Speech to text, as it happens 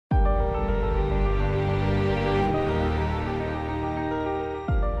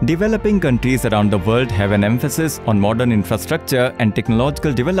Developing countries around the world have an emphasis on modern infrastructure and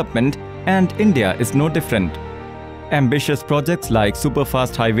technological development, and India is no different. Ambitious projects like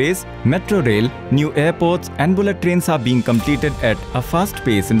superfast highways, metro rail, new airports and bullet trains are being completed at a fast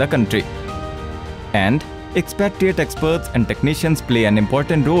pace in the country. And expatriate experts and technicians play an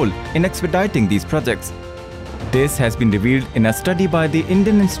important role in expediting these projects. This has been revealed in a study by the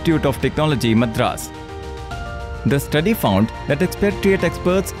Indian Institute of Technology, Madras. The study found that expatriate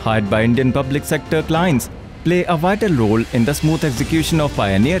experts hired by Indian public sector clients play a vital role in the smooth execution of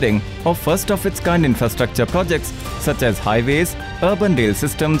pioneering of first-of-its-kind infrastructure projects such as highways, urban rail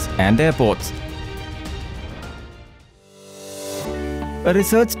systems and airports. A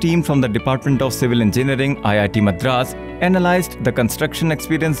research team from the Department of Civil Engineering, IIT Madras, analyzed the construction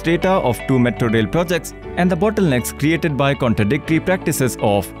experience data of 2 metro rail projects and the bottlenecks created by contradictory practices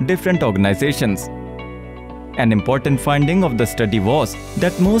of different organizations. An important finding of the study was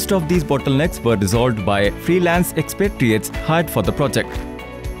that most of these bottlenecks were resolved by freelance expatriates hired for the project.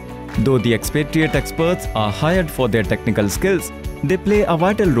 Though the expatriate experts are hired for their technical skills, they play a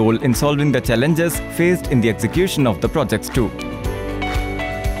vital role in solving the challenges faced in the execution of the projects too.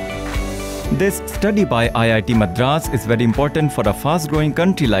 This study by IIT Madras is very important for a fast-growing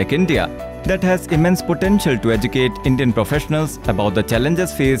country like India that has immense potential to educate Indian professionals about the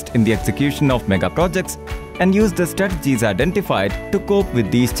challenges faced in the execution of mega projects and use the strategies identified to cope with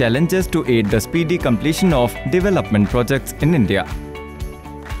these challenges to aid the speedy completion of development projects in India.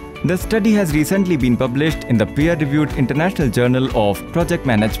 The study has recently been published in the peer-reviewed International Journal of Project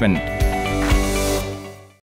Management.